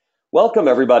Welcome,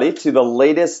 everybody, to the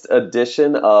latest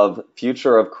edition of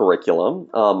Future of Curriculum.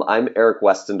 I'm Eric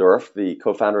Westendorf, the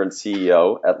co-founder and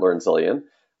CEO at LearnZillion.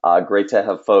 Great to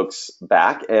have folks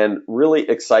back and really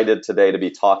excited today to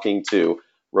be talking to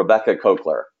Rebecca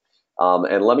Kockler.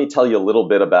 And let me tell you a little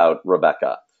bit about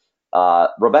Rebecca.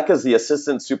 Rebecca is the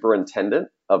Assistant Superintendent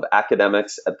of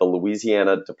Academics at the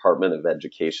Louisiana Department of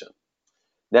Education.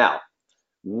 Now,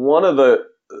 one of the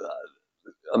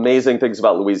amazing things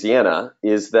about Louisiana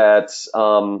is that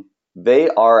they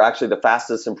are actually the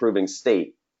fastest improving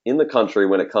state in the country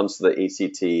when it comes to the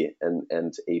ACT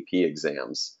and AP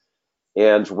exams.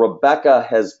 And Rebecca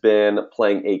has been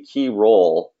playing a key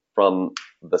role from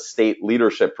the state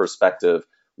leadership perspective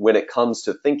when it comes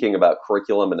to thinking about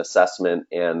curriculum and assessment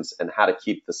and how to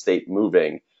keep the state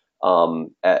moving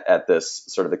at this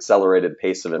sort of accelerated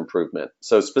pace of improvement.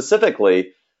 So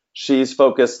specifically, she's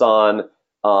focused on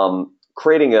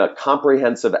creating a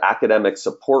comprehensive academic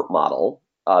support model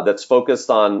that's focused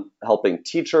on helping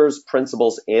teachers,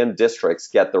 principals, and districts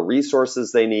get the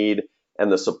resources they need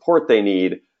and the support they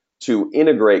need to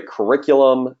integrate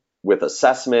curriculum with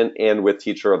assessment and with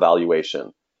teacher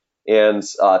evaluation. And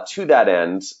to that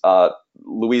end,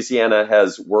 Louisiana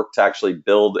has worked to actually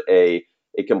build a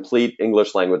complete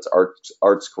English language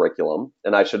arts curriculum.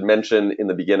 And I should mention in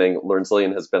the beginning,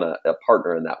 LearnZillion has been a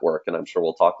partner in that work, and I'm sure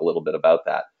we'll talk a little bit about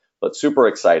that. But super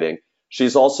exciting.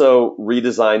 She's also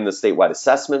redesigned the statewide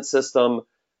assessment system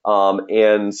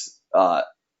and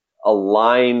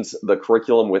aligned the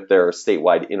curriculum with their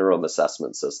statewide interim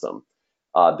assessment system.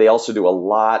 They also do a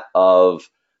lot of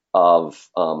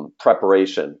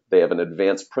preparation. They have an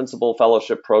advanced principal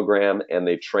fellowship program, and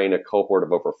they train a cohort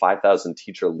of over 5,000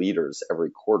 teacher leaders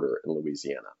every quarter in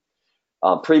Louisiana.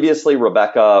 Previously,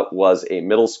 Rebecca was a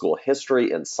middle school history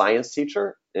and science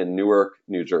teacher in Newark,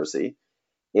 New Jersey.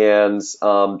 And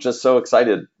just so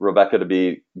excited, Rebecca, to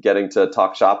be getting to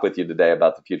talk shop with you today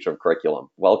about the future of curriculum.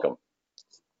 Welcome.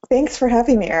 Thanks for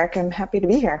having me, Eric. I'm happy to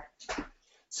be here.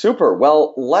 Super.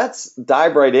 Well, let's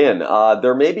dive right in.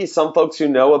 There may be some folks who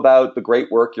know about the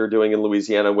great work you're doing in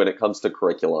Louisiana when it comes to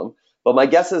curriculum, but my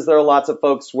guess is there are lots of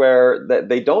folks where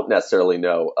they don't necessarily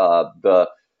know the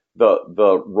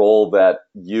role that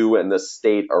you and the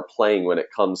state are playing when it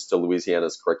comes to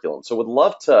Louisiana's curriculum. So would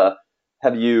love to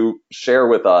have you share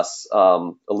with us a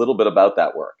little bit about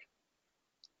that work.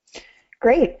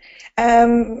 Great.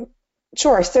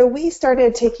 Sure. So we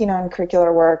started taking on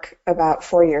curricular work about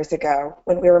 4 years ago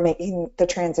when we were making the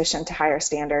transition to higher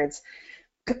standards.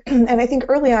 And I think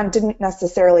early on didn't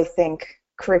necessarily think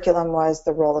curriculum was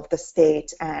the role of the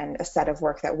state and a set of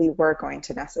work that we were going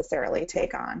to necessarily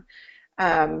take on.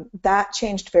 That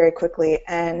changed very quickly,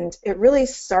 and it really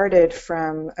started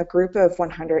from a group of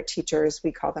 100 teachers.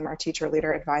 We call them our teacher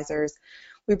leader advisors.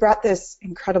 We brought this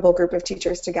incredible group of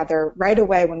teachers together right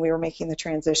away when we were making the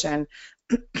transition,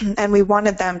 and we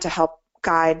wanted them to help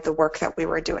guide the work that we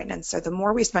were doing. And so the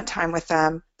more we spent time with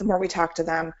them, the more we talked to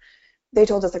them, they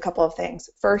told us a couple of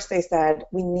things. First, they said,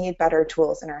 we need better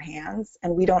tools in our hands,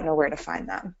 and we don't know where to find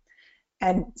them.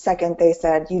 And second, they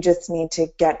said, you just need to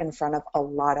get in front of a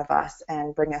lot of us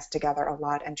and bring us together a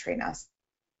lot and train us.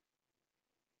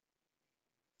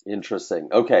 Interesting.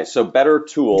 Okay, so better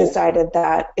tools. Decided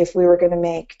that if we were going to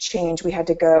make change, we had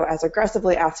to go as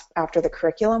aggressively after the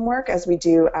curriculum work as we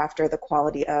do after the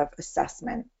quality of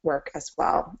assessment work as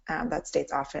well that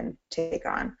states often take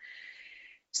on.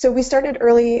 So we started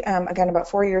early, again, about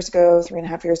 4 years ago,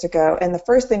 3.5 years ago, and the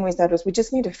first thing we said was we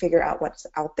just need to figure out what's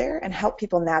out there and help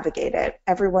people navigate it.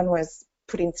 Everyone was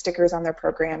putting stickers on their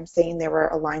program saying they were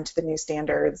aligned to the new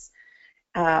standards.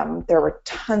 There were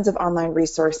tons of online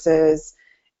resources,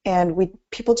 and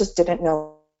people just didn't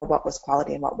know what was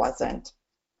quality and what wasn't.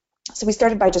 So we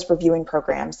started by just reviewing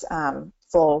programs,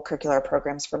 full curricular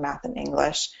programs for math and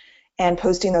English, and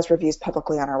posting those reviews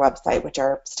publicly on our website, which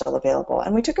are still available.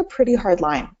 And we took a pretty hard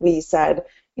line. We said,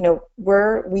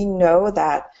 we know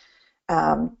that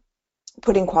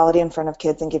putting quality in front of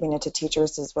kids and giving it to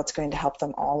teachers is what's going to help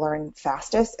them all learn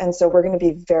fastest. And so we're going to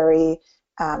be very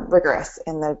rigorous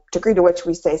in the degree to which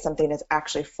we say something is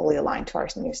actually fully aligned to our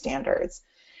new standards.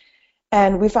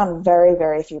 And we found very,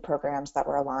 very few programs that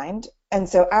were aligned. And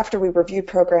so after we reviewed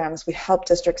programs, we helped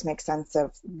districts make sense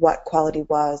of what quality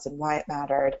was and why it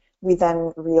mattered. We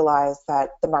then realized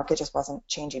that the market just wasn't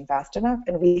changing fast enough,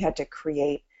 and we had to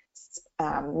create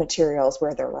materials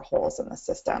where there were holes in the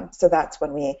system. So that's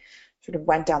when we sort of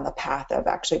went down the path of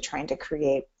actually trying to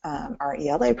create our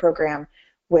ELA program,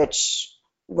 which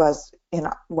was,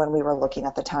 when we were looking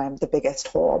at the time, the biggest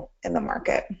hole in the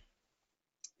market.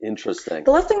 Interesting.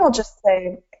 The last thing I'll just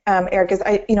say, Eric, is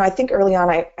I think early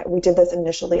on we did this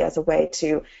initially as a way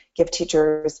to give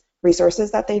teachers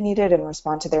resources that they needed and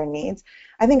respond to their needs.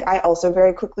 I think I also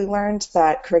very quickly learned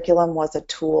that curriculum was a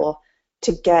tool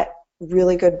to get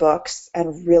really good books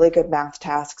and really good math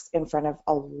tasks in front of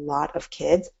a lot of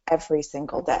kids every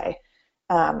single day,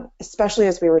 especially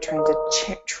as we were trying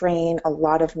to train a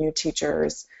lot of new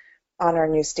teachers on our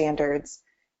new standards.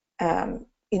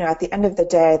 At the end of the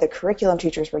day, the curriculum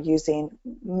teachers were using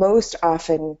most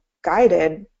often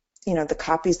guided, the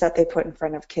copies that they put in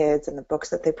front of kids and the books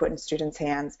that they put in students'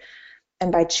 hands.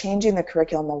 And by changing the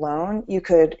curriculum alone, you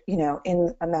could,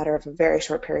 in a matter of a very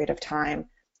short period of time,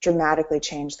 dramatically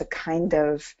change the kind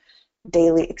of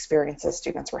daily experiences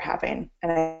students were having.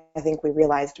 And I think we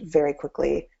realized very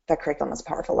quickly that curriculum is a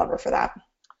powerful lever for that.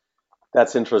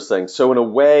 That's interesting. So in a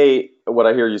way, what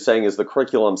I hear you saying is the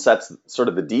curriculum sets sort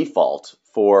of the default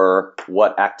for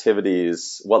what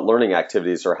learning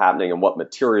activities are happening and what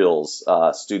materials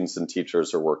students and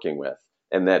teachers are working with.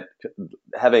 And that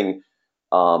having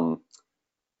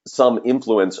some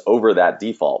influence over that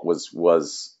default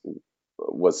was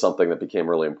something that became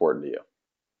really important to you.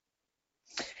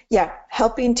 Yeah,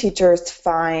 helping teachers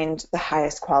find the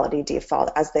highest quality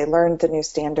default as they learned the new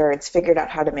standards, figured out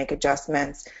how to make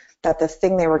adjustments, that the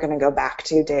thing they were going to go back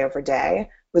to day over day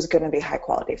was going to be high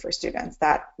quality for students.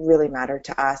 That really mattered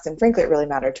to us, and frankly, it really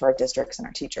mattered to our districts and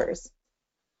our teachers.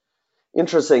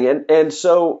 Interesting. And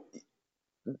so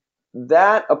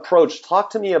that approach,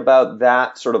 talk to me about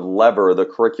that sort of lever, the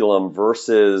curriculum,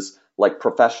 versus like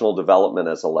professional development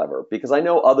as a lever, because I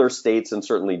know other states and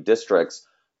certainly districts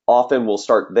often will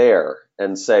start there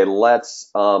and say, let's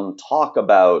talk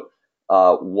about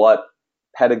what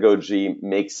pedagogy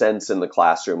makes sense in the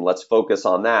classroom. Let's focus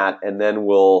on that, and then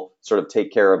we'll sort of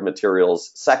take care of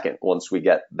materials second once we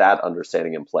get that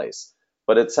understanding in place.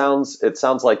 But it sounds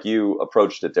like you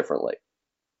approached it differently.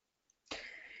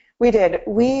 We did.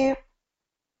 We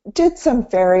did some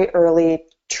very early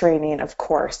training, of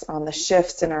course, on the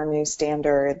shifts in our new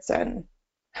standards and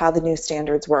how the new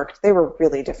standards worked. They were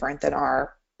really different than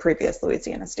our previous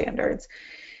Louisiana standards.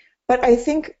 But I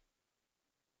think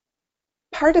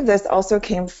part of this also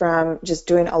came from just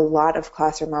doing a lot of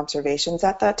classroom observations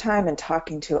at that time and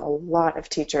talking to a lot of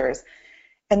teachers.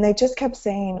 And they just kept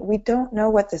saying, we don't know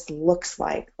what this looks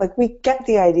like. Like, we get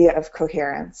the idea of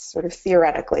coherence, sort of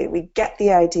theoretically. We get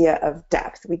the idea of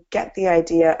depth. We get the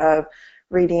idea of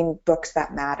reading books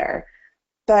that matter.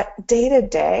 But day to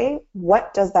day,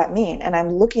 what does that mean? And I'm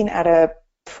looking at a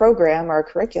program or a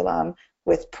curriculum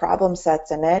with problem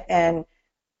sets in it, and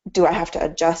do I have to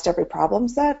adjust every problem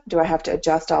set? Do I have to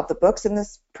adjust all the books in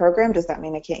this program? Does that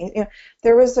mean I can't?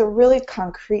 There was a really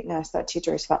concreteness that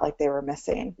teachers felt like they were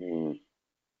missing.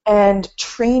 And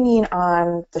training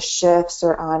on the shifts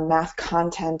or on math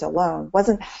content alone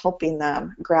wasn't helping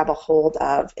them grab a hold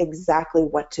of exactly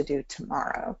what to do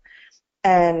tomorrow.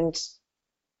 And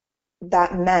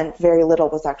that meant very little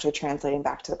was actually translating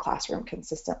back to the classroom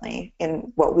consistently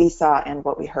in what we saw and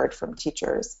what we heard from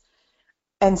teachers.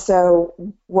 And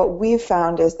so what we've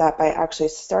found is that by actually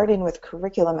starting with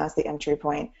curriculum as the entry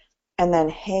point and then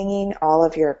hanging all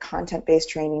of your content-based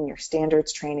training, your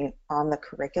standards training on the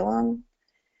curriculum,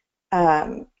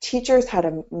 teachers had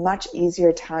a much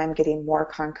easier time getting more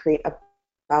concrete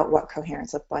about what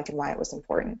coherence looked like and why it was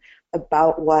important,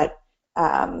 about what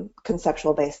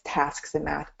conceptual-based tasks in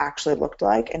math actually looked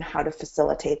like and how to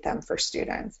facilitate them for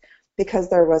students, because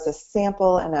there was a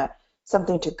sample and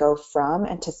something to go from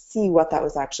and to see what that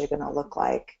was actually going to look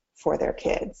like for their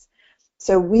kids.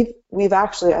 So we've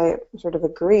actually, I sort of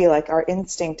agree, like our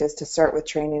instinct is to start with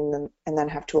training and then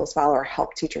have tools follow or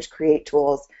help teachers create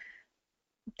tools.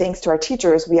 Thanks to our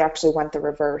teachers, we actually went the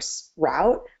reverse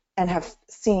route and have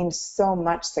seen so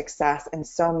much success and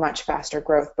so much faster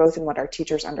growth, both in what our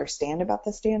teachers understand about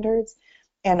the standards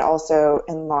and also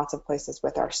in lots of places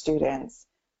with our students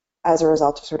as a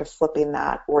result of sort of flipping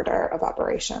that order of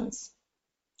operations.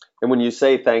 And when you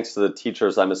say thanks to the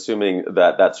teachers, I'm assuming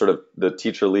that sort of the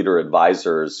teacher leader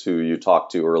advisors who you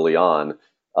talked to early on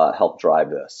helped drive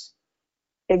this.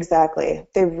 Exactly.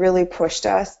 They really pushed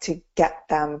us to get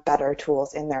them better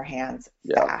tools in their hands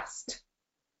fast.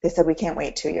 They said, we can't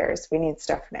wait 2 years. We need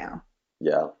stuff now.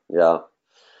 Yeah.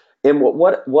 And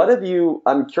what have you,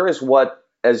 I'm curious what,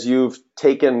 as you've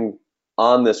taken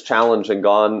on this challenge and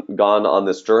gone on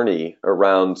this journey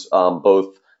around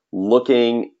both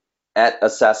looking at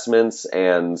assessments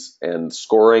and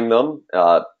scoring them,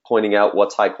 pointing out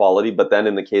what's high quality, but then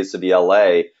in the case of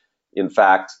ELA, in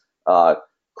fact,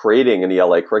 creating an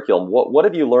ELA curriculum. What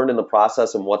have you learned in the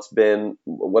process, and what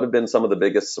have been some of the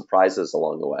biggest surprises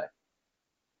along the way?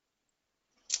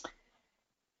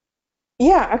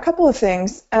 Yeah, a couple of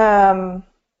things.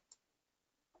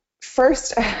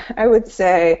 First, I would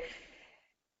say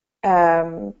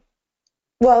Um,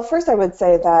 well, first I would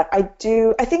say that I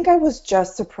think I was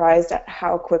just surprised at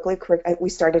how quickly we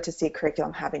started to see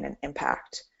curriculum having an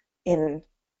impact in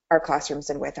our classrooms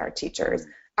and with our teachers.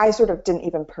 I sort of didn't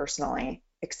even personally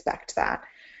expect that.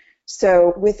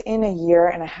 So within a year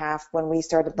and a half, when we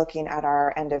started looking at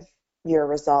our end of year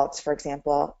results, for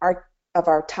example,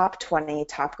 our top 20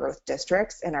 top growth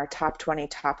districts and our top 20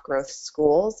 top growth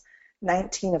schools,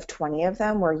 19 of 20 of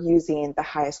them were using the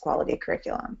highest quality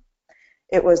curriculum.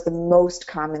 It was the most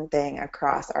common thing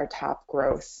across our top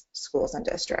growth schools and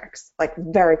districts, like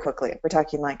very quickly. We're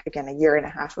talking like, again, a year and a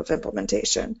half of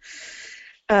implementation.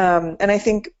 And I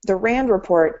think the RAND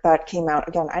report that came out,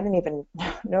 again, I didn't even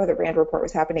know the RAND report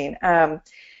was happening,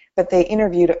 but they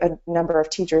interviewed a number of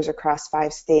teachers across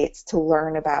 5 states to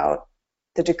learn about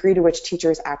the degree to which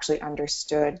teachers actually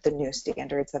understood the new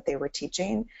standards that they were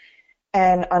teaching.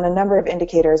 And on a number of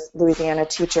indicators, Louisiana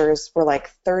teachers were like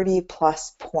 30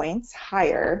 plus points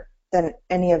higher than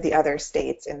any of the other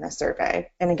states in the survey.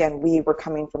 And again, we were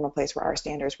coming from a place where our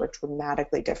standards were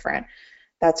dramatically different.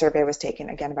 That survey was taken,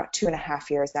 again, about 2.5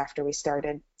 years after we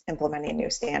started implementing new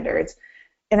standards.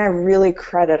 And I really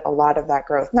credit a lot of that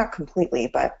growth, not completely,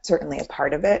 but certainly a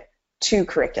part of it, to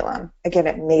curriculum. Again,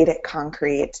 it made it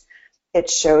concrete. It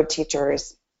showed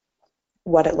teachers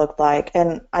what it looked like.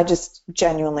 And I just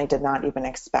genuinely did not even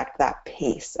expect that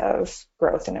pace of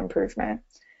growth and improvement.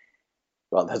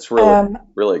 Well, that's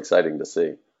really exciting to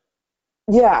see.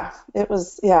 Yeah,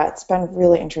 it's been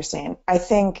really interesting. I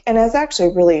think, and it's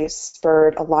actually really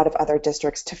spurred a lot of other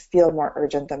districts to feel more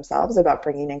urgent themselves about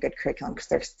bringing in good curriculum because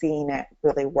they're seeing it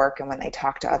really work. And when they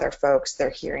talk to other folks, they're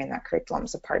hearing that curriculum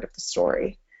is a part of the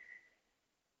story.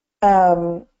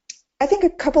 I think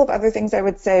a couple of other things I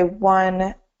would say.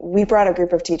 One, we brought a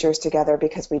group of teachers together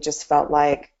because we just felt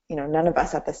like, none of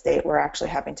us at the state were actually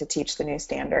having to teach the new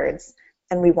standards,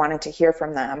 and we wanted to hear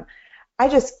from them. I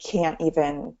just can't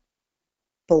even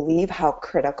believe how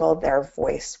critical their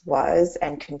voice was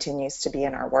and continues to be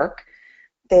in our work.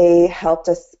 They helped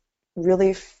us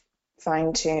really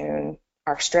fine-tune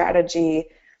our strategy.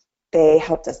 They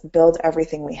helped us build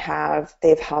everything we have.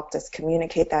 They've helped us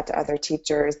communicate that to other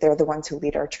teachers. They're the ones who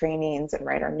lead our trainings and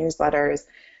write our newsletters.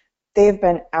 They've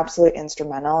been absolutely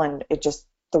instrumental, and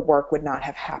the work would not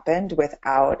have happened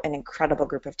without an incredible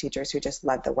group of teachers who just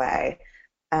led the way.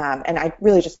 And I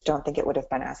really just don't think it would have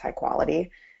been as high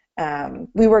quality.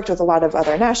 We worked with a lot of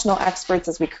other national experts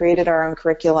as we created our own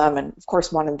curriculum, and of course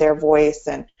wanted their voice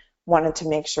and wanted to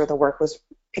make sure the work was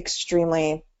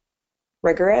extremely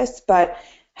rigorous, but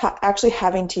actually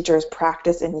having teachers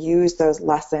practice and use those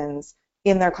lessons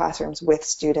in their classrooms with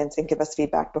students and give us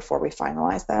feedback before we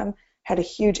finalize them had a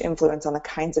huge influence on the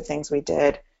kinds of things we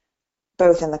did,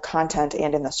 both in the content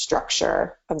and in the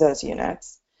structure of those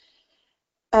units.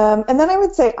 And then I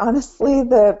would say, honestly,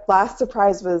 the last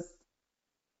surprise was,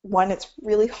 one, it's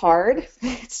really hard.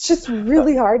 It's just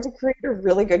really hard to create a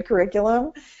really good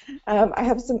curriculum. I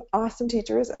have some awesome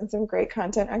teachers and some great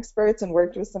content experts and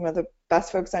worked with some of the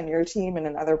best folks on your team and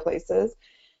in other places.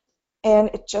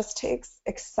 And it just takes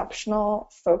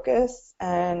exceptional focus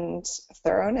and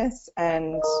thoroughness,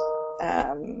 and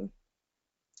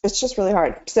it's just really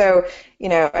hard. So,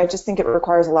 I just think it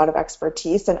requires a lot of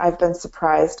expertise, and I've been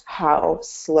surprised how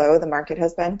slow the market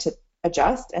has been to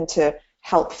adjust and to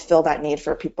help fill that need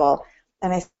for people.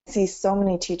 And I see so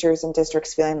many teachers and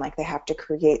districts feeling like they have to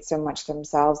create so much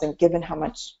themselves, and given how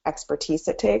much expertise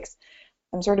it takes,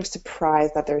 I'm sort of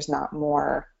surprised that there's not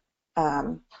more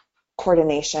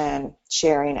coordination,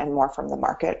 sharing, and more from the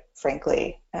market,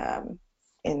 frankly, in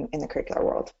the curricular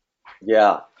world.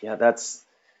 Yeah, it's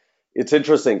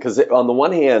interesting because on the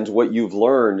one hand, what you've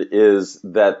learned is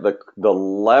that the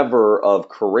lever of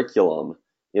curriculum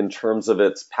in terms of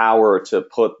its power to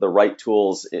put the right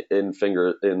tools at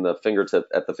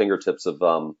the fingertips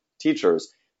of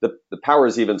teachers, the power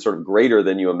is even sort of greater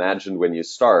than you imagined when you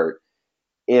start.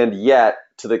 And yet,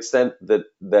 to the extent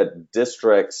that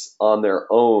districts on their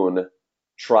own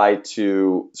try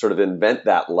to sort of invent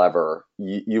that lever,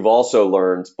 you've also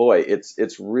learned, boy,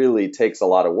 it's really takes a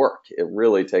lot of work. It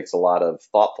really takes a lot of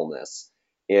thoughtfulness,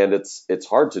 and it's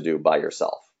hard to do by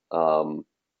yourself.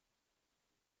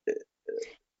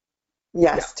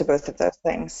 Yes, to both of those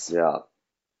things. Yeah,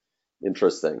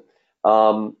 interesting.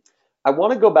 I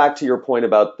want to go back to your point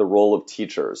about the role of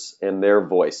teachers and their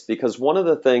voice, because one of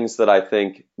the things that I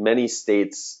think many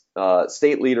state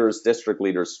leaders, district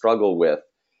leaders struggle with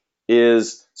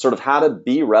is sort of how to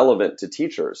be relevant to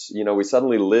teachers. We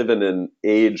suddenly live in an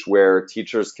age where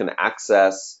teachers can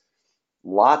access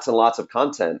lots and lots of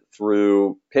content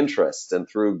through Pinterest and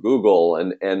through Google,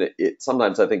 and it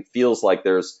sometimes I think feels like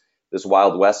there's this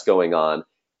Wild West going on.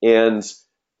 And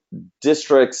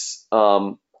districts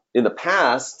in the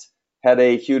past had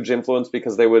a huge influence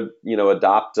because they would,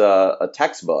 adopt a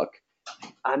textbook.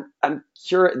 I'm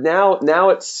curious now. Now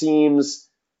it seems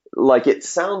like it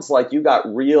sounds like you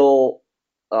got real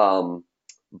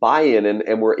buy-in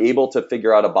and were able to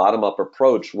figure out a bottom-up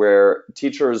approach where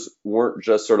teachers weren't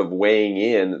just sort of weighing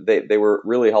in; they were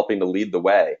really helping to lead the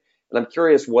way. And I'm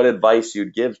curious what advice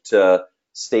you'd give to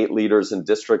state leaders and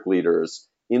district leaders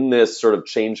in this sort of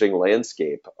changing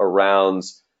landscape around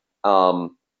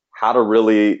how to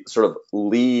really sort of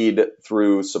lead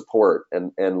through support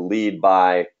and lead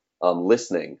by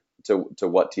listening to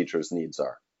what teachers' needs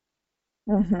are.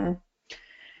 Mm-hmm.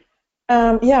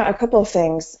 Yeah, a couple of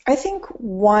things. I think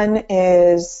one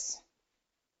is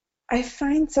I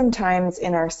find sometimes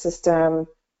in our system,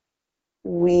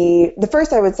 the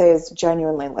first I would say is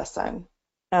genuinely listen.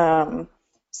 Um,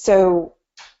 so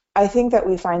I think that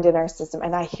we find in our system,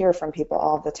 and I hear from people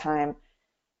all the time,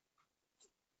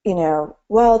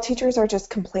 well, teachers are just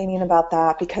complaining about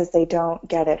that because they don't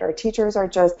get it, or teachers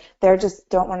are they're just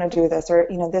don't want to do this, or,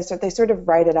 this, or they sort of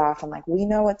write it off and like, we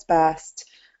know what's best.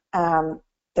 Um,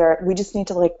 we just need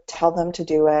to like tell them to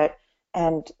do it.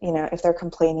 And, if they're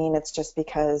complaining, it's just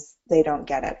because they don't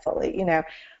get it fully.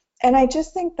 And I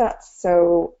just think that's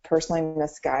so personally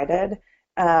misguided.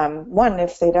 One,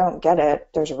 if they don't get it,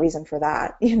 there's a reason for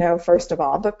that, first of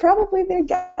all, but probably they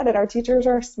get it. Our teachers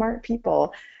are smart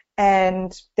people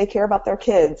and they care about their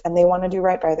kids and they want to do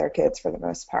right by their kids for the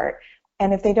most part.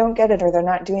 And if they don't get it or they're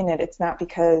not doing it, it's not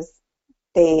because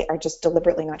they are just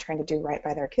deliberately not trying to do right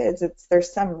by their kids.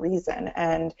 There's some reason.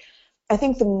 And I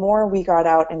think the more we got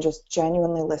out and just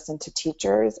genuinely listened to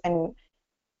teachers and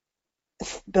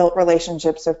built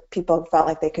relationships so people felt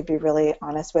like they could be really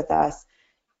honest with us,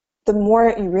 the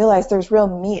more you realize there's real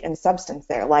meat and substance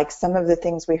there. Like some of the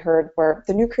things we heard were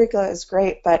the new curricula is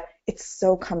great, but it's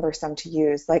so cumbersome to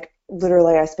use. Like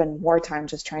literally I spend more time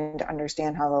just trying to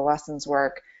understand how the lessons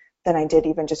work than I did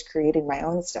even just creating my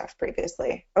own stuff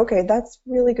previously. Okay, that's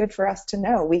really good for us to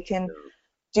know. We can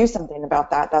do something about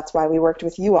that. That's why we worked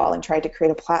with you all and tried to create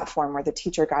a platform where the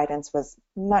teacher guidance was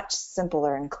much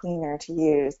simpler and cleaner to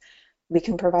use. We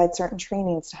can provide certain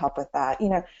trainings to help with that.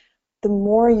 The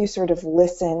more you sort of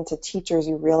listen to teachers,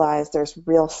 you realize there's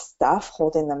real stuff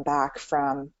holding them back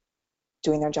from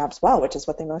doing their jobs well, which is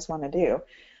what they most want to do.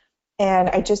 And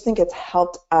I just think it's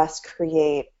helped us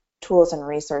create tools and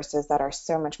resources that are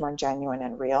so much more genuine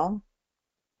and real.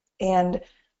 And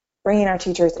bringing our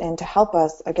teachers in to help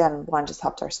us, again, one, just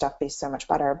helped our stuff be so much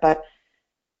better, but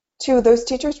two, those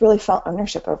teachers really felt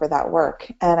ownership over that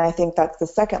work. And I think that's the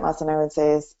second lesson I would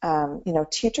say is,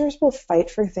 teachers will fight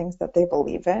for things that they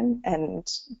believe in,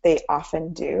 and they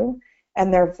often do.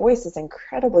 And their voice is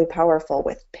incredibly powerful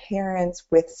with parents,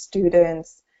 with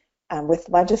students, with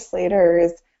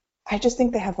legislators. I just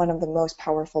think they have one of the most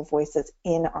powerful voices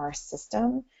in our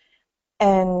system.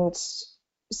 And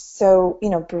so,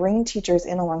 bring teachers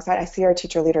in alongside. I see our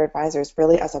teacher leader advisors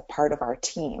really as a part of our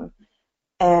team.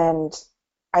 And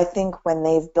I think when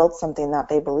they've built something that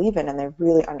they believe in and they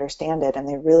really understand it and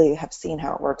they really have seen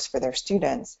how it works for their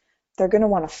students, they're going to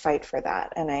want to fight for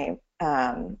that. And they're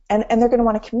going to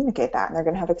want to communicate that, and they're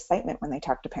going to have excitement when they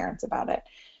talk to parents about it.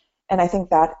 And I think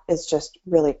that is just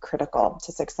really critical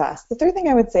to success. The third thing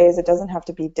I would say is it doesn't have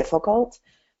to be difficult.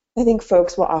 I think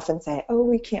folks will often say, oh,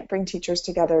 we can't bring teachers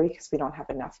together because we don't have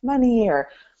enough money, or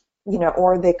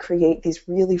they create these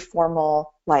really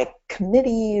formal like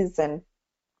committees, and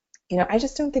I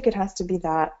just don't think it has to be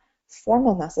that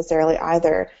formal necessarily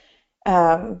either.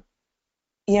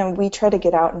 We try to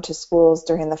get out into schools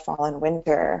during the fall and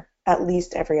winter at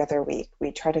least every other week.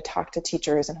 We try to talk to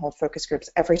teachers and hold focus groups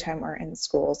every time we're in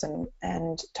schools,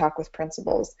 and talk with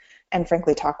principals, and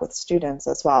frankly talk with students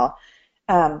as well.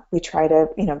 We try to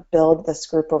build this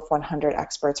group of 100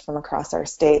 experts from across our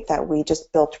state that we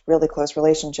just built really close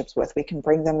relationships with. We can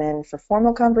bring them in for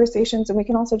formal conversations, and we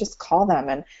can also just call them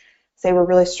and say, we're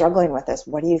really struggling with this.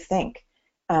 What do you think?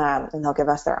 And they'll give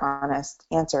us their honest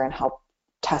answer and help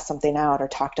test something out or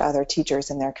talk to other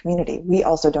teachers in their community. We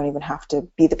also don't even have to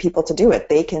be the people to do it.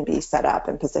 They can be set up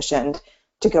and positioned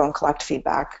to go and collect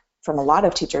feedback from a lot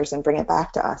of teachers and bring it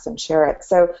back to us and share it.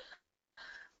 So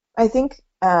I think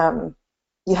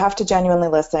you have to genuinely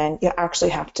listen. You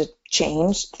actually have to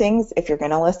change things if you're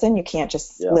going to listen. You can't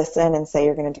just listen and say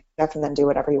you're going to do stuff and then do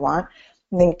whatever you want.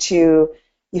 I think two,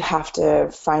 you have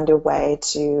to find a way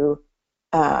to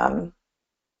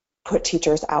put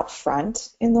teachers out front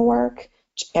in the work,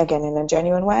 again, in a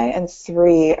genuine way. And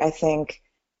three, I think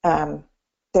there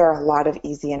are a lot of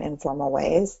easy and informal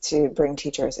ways to bring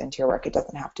teachers into your work. It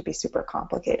doesn't have to be super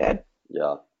complicated.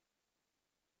 Yeah,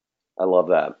 I love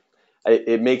that.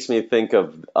 it makes me think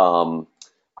of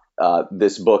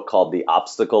this book called The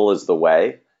Obstacle is the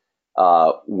Way,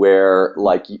 where,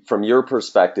 like, from your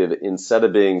perspective, instead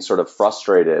of being sort of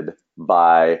frustrated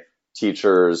by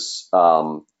teachers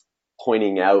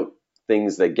pointing out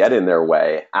things that get in their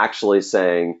way, actually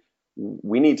saying,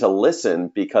 we need to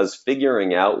listen, because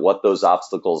figuring out what those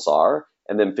obstacles are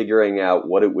and then figuring out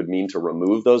what it would mean to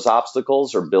remove those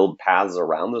obstacles or build paths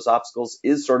around those obstacles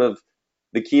is sort of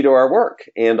the key to our work.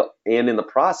 And in the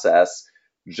process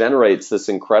generates this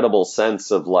incredible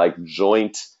sense of like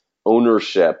joint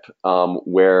ownership,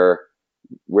 where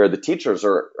the teachers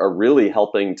are really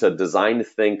helping to design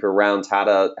think around how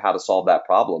to solve that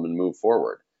problem and move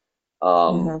forward.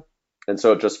 Mm-hmm. And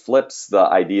so it just flips the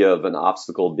idea of an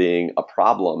obstacle being a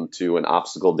problem to an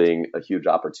obstacle being a huge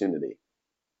opportunity.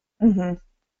 Mm-hmm.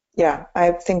 Yeah,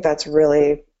 I think that's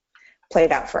really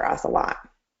played out for us a lot.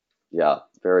 Yeah,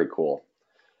 very cool.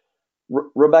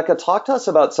 Rebecca, talk to us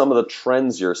about some of the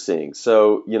trends you're seeing.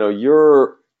 So,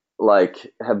 you're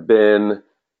like have been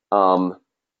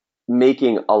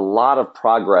making a lot of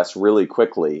progress really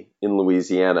quickly in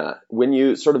Louisiana. When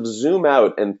you sort of zoom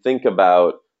out and think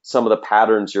about some of the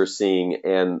patterns you're seeing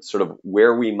and sort of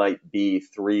where we might be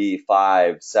 3,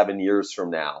 5, 7 years from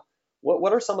now,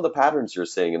 what are some of the patterns you're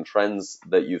seeing and trends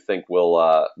that you think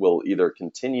will either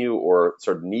continue or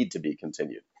sort of need to be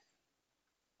continued?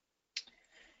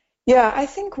 Yeah, I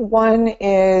think one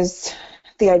is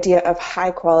the idea of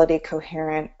high quality,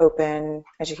 coherent, open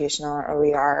educational or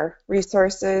OER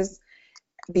resources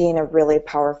being a really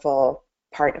powerful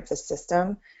part of the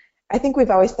system. I think we've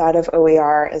always thought of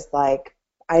OER as like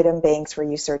item banks where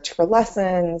you search for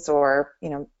lessons or,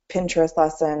 Pinterest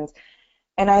lessons.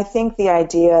 And I think the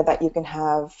idea that you can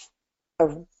have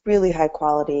a really high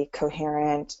quality,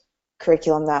 coherent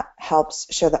curriculum that helps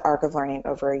show the arc of learning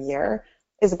over a year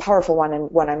is a powerful one,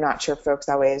 and one I'm not sure folks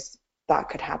always thought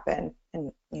could happen.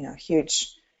 And,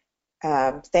 huge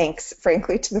thanks,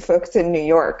 frankly, to the folks in New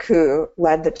York who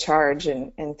led the charge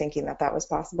in thinking that that was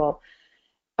possible.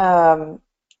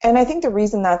 And I think the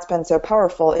reason that's been so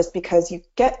powerful is because you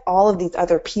get all of these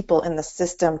other people in the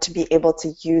system to be able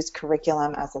to use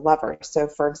curriculum as a lever. So,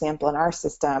 for example, in our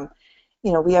system,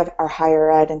 we have our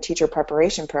higher ed and teacher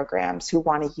preparation programs who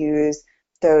want to use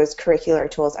those curricular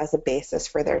tools as a basis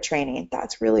for their training.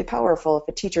 That's really powerful if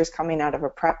a teacher's coming out of a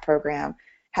prep program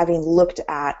having looked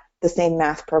at the same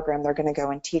math program they're going to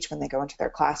go and teach when they go into their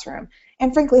classroom.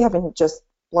 And frankly, having just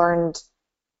learned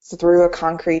through a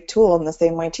concrete tool in the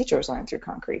same way teachers learn through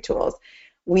concrete tools.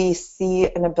 We see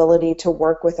an ability to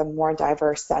work with a more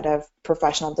diverse set of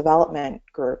professional development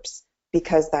groups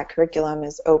because that curriculum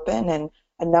is open, and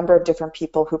a number of different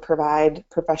people who provide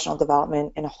professional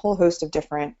development in a whole host of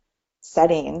different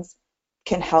settings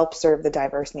can help serve the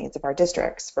diverse needs of our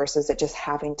districts versus it just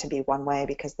having to be one way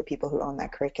because the people who own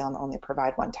that curriculum only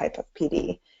provide one type of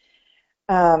PD.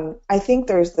 I think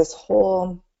there's this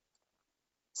whole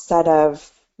set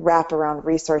of wraparound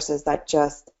resources that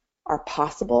just are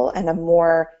possible, and a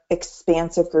more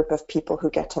expansive group of people who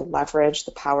get to leverage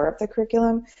the power of the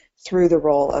curriculum through the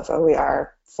role of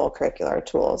OER full curricular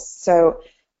tools. So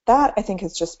that, I think,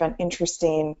 has just been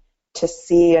interesting to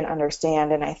see and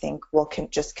understand, and I think will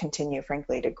just continue,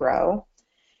 frankly, to grow.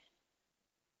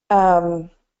 I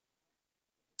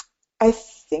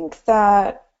think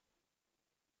that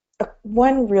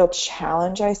one real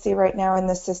challenge I see right now in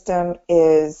the system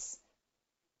is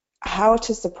how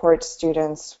to support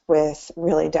students with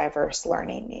really diverse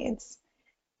learning needs.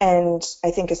 And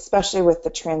I think especially with the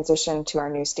transition to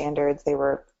our new standards, they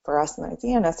were, for us in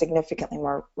Louisiana, significantly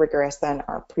more rigorous than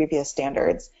our previous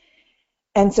standards.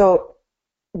 And so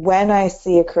when I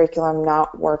see a curriculum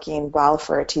not working well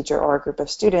for a teacher or a group of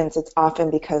students, it's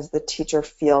often because the teacher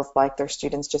feels like their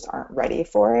students just aren't ready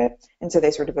for it. And so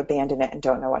they sort of abandon it and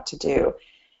don't know what to do.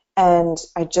 And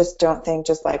I just don't think,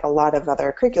 just like a lot of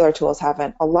other curricular tools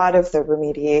haven't, a lot of the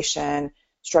remediation,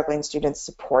 struggling student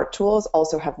support tools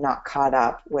also have not caught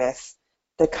up with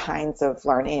the kinds of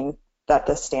learning that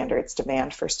the standards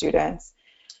demand for students.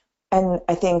 And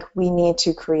I think we need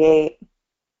to create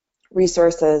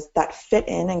resources that fit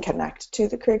in and connect to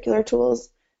the curricular tools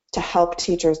to help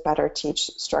teachers better teach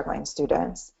struggling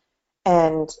students.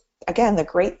 And again, the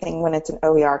great thing when it's an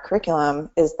OER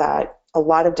curriculum is that a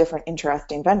lot of different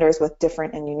interesting vendors with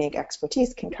different and unique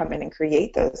expertise can come in and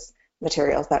create those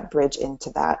materials that bridge into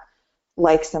that,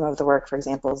 like some of the work, for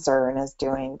example, Zern is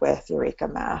doing with Eureka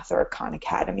Math or Khan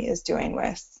Academy is doing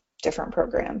with different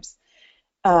programs.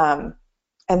 And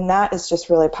that is just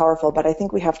really powerful, but I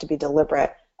think we have to be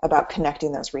deliberate about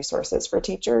connecting those resources for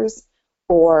teachers,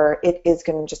 or it is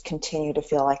going to just continue to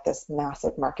feel like this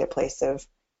massive marketplace of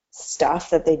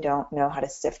stuff that they don't know how to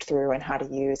sift through and how to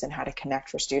use and how to connect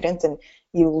for students. And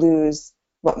you lose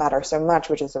what matters so much,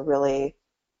 which is a really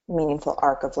meaningful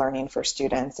arc of learning for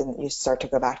students. And you start to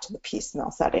go back to the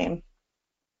piecemeal setting.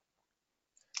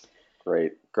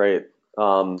 Great, great.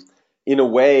 In a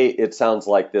way, it sounds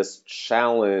like this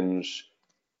challenge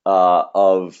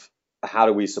of how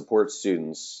do we support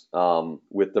students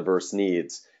with diverse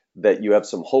needs, that you have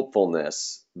some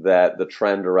hopefulness that the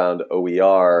trend around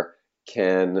OER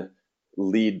can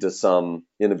lead to some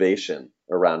innovation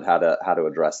around how to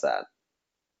address that.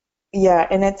 Yeah,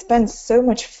 and it's been so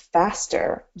much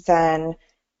faster than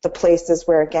the places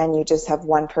where, again, you just have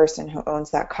one person who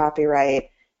owns that copyright,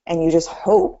 and you just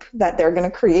hope that they're going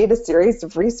to create a series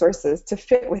of resources to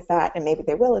fit with that. And maybe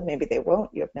they will, and maybe they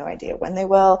won't. You have no idea when they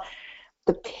will.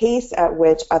 The pace at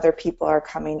which other people are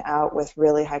coming out with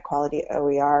really high quality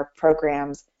OER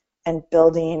programs and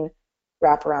building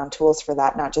wraparound tools for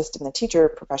that, not just in the teacher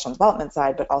professional development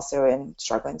side, but also in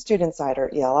struggling student side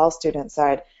or ELL student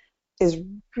side, is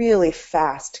really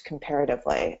fast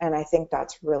comparatively. And I think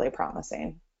that's really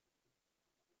promising.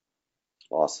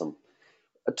 Awesome.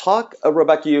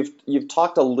 Rebecca, you've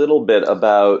talked a little bit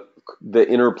about the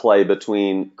interplay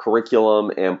between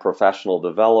curriculum and professional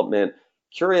development.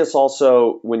 Curious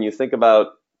also, when you think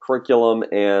about curriculum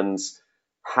and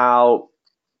how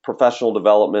professional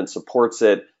development supports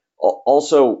it,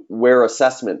 also where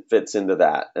assessment fits into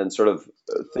that, and sort of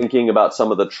thinking about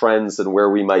some of the trends and where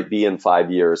we might be in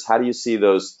 5 years. How do you see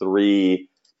those three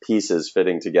pieces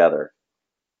fitting together?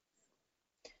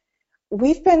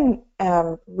 We've been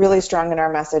really strong in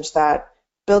our message that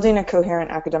building a coherent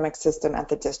academic system at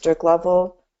the district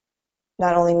level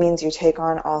not only means you take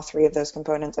on all three of those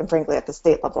components, and frankly at the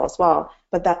state level as well,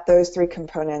 but that those three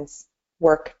components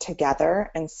work together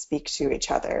and speak to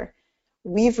each other.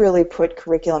 We've really put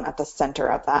curriculum at the center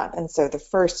of that. And so the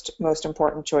first most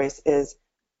important choice is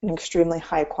an extremely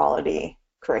high quality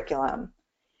curriculum.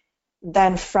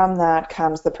 Then from that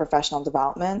comes the professional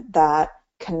development that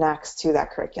connects to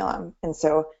that curriculum. And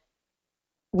so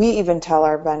we even tell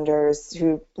our vendors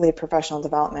who lead professional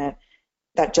development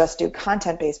that just do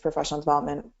content-based professional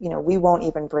development, we won't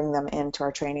even bring them into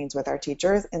our trainings with our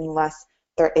teachers unless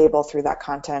they're able through that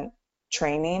content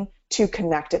training to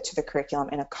connect it to the curriculum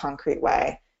in a concrete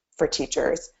way for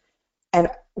teachers. And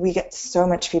we get so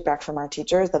much feedback from our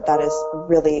teachers that is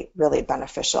really, really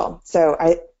beneficial. So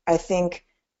I think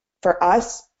for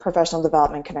us, professional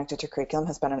development connected to curriculum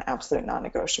has been an absolute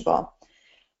non-negotiable.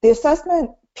 The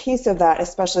assessment piece of that,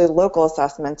 especially local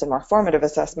assessments and more formative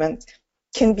assessments,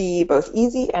 can be both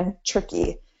easy and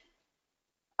tricky.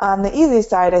 On the easy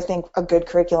side, I think a good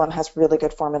curriculum has really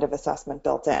good formative assessment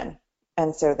built in.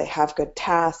 And so they have good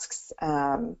tasks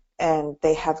and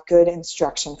they have good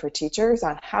instruction for teachers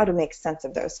on how to make sense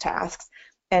of those tasks.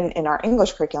 And in our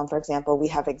English curriculum, for example, we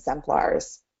have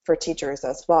exemplars for teachers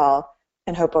as well,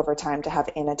 and hope over time to have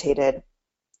annotated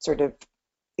sort of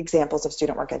examples of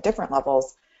student work at different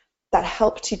levels that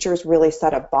help teachers really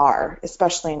set a bar,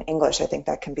 especially in English. I think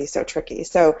that can be so tricky.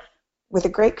 So with a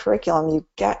great curriculum, you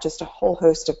get just a whole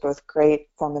host of both great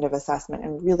formative assessment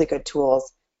and really good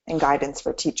tools and guidance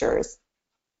for teachers.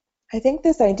 I think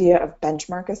this idea of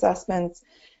benchmark assessments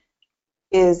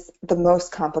is the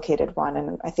most complicated one,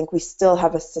 and I think we still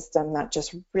have a system that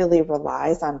just really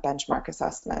relies on benchmark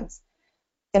assessments.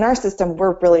 In our system,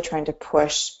 we're really trying to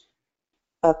push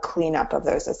a cleanup of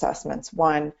those assessments.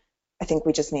 One, I think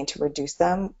we just need to reduce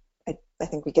them. I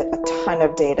think we get a ton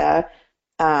of data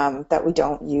that we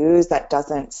don't use, that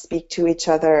doesn't speak to each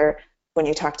other. When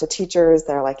you talk to teachers,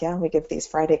 they're like, yeah, we give these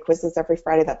Friday quizzes every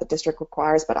Friday that the district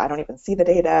requires, but I don't even see the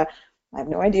data. I have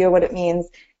no idea what it means.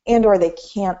 And or they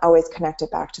can't always connect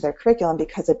it back to their curriculum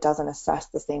because it doesn't assess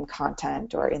the same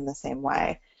content or in the same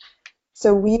way.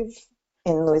 So we've,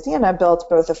 in Louisiana, built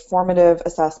both a formative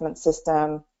assessment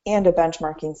system and a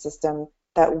benchmarking system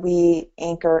that we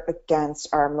anchor against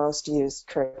our most used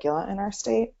curricula in our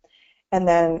state, and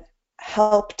then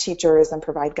help teachers and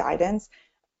provide guidance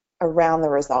around the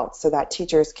results so that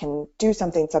teachers can do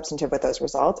something substantive with those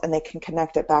results and they can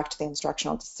connect it back to the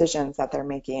instructional decisions that they're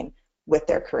making with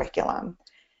their curriculum.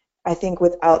 I think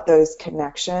without those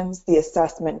connections, the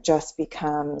assessment just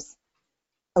becomes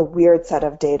a weird set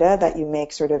of data that you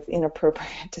make sort of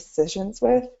inappropriate decisions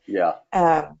with. Yeah.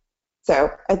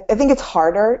 So I think it's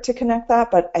harder to connect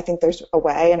that, but I think there's a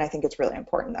way, and I think it's really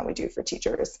important that we do for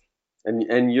teachers.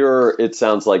 And you're, it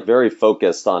sounds like, very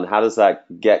focused on how does that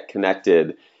get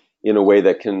connected in a way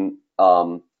that can,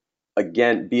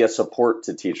 again, be a support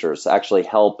to teachers, actually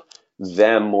help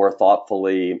them more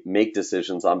thoughtfully make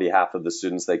decisions on behalf of the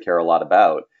students they care a lot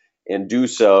about, and do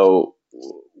so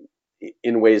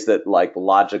in ways that like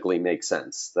logically make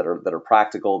sense, that are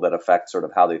practical, that affect sort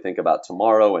of how they think about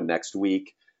tomorrow and next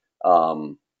week,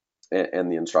 and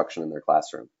the instruction in their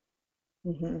classroom.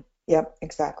 Yep,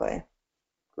 exactly.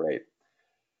 Great.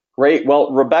 Great.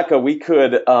 Well, Rebecca, we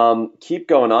could keep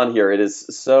going on here. It is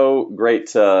so great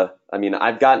to, I mean,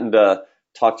 I've gotten to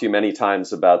talk to you many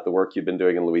times about the work you've been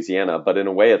doing in Louisiana, but in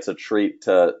a way, it's a treat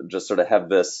to just sort of have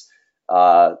this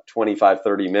 25,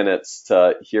 30 minutes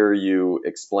to hear you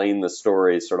explain the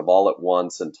story sort of all at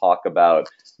once and talk about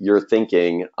your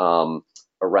thinking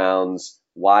around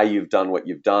why you've done what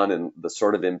you've done and the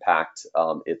sort of impact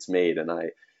it's made. And I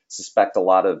suspect a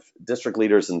lot of district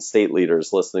leaders and state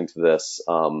leaders listening to this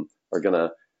are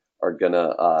gonna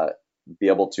be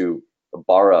able to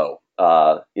borrow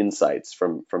insights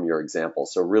from your example.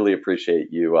 So really appreciate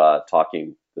you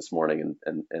talking this morning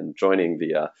and joining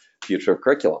the Future of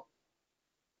Curriculum.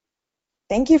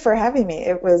 Thank you for having me.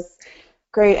 It was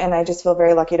great, and I just feel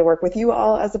very lucky to work with you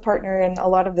all as a partner in a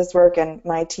lot of this work and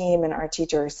my team and our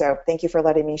teachers. So thank you for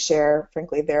letting me share,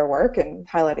 frankly, their work and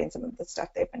highlighting some of the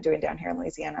stuff they've been doing down here in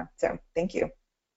Louisiana. So thank you.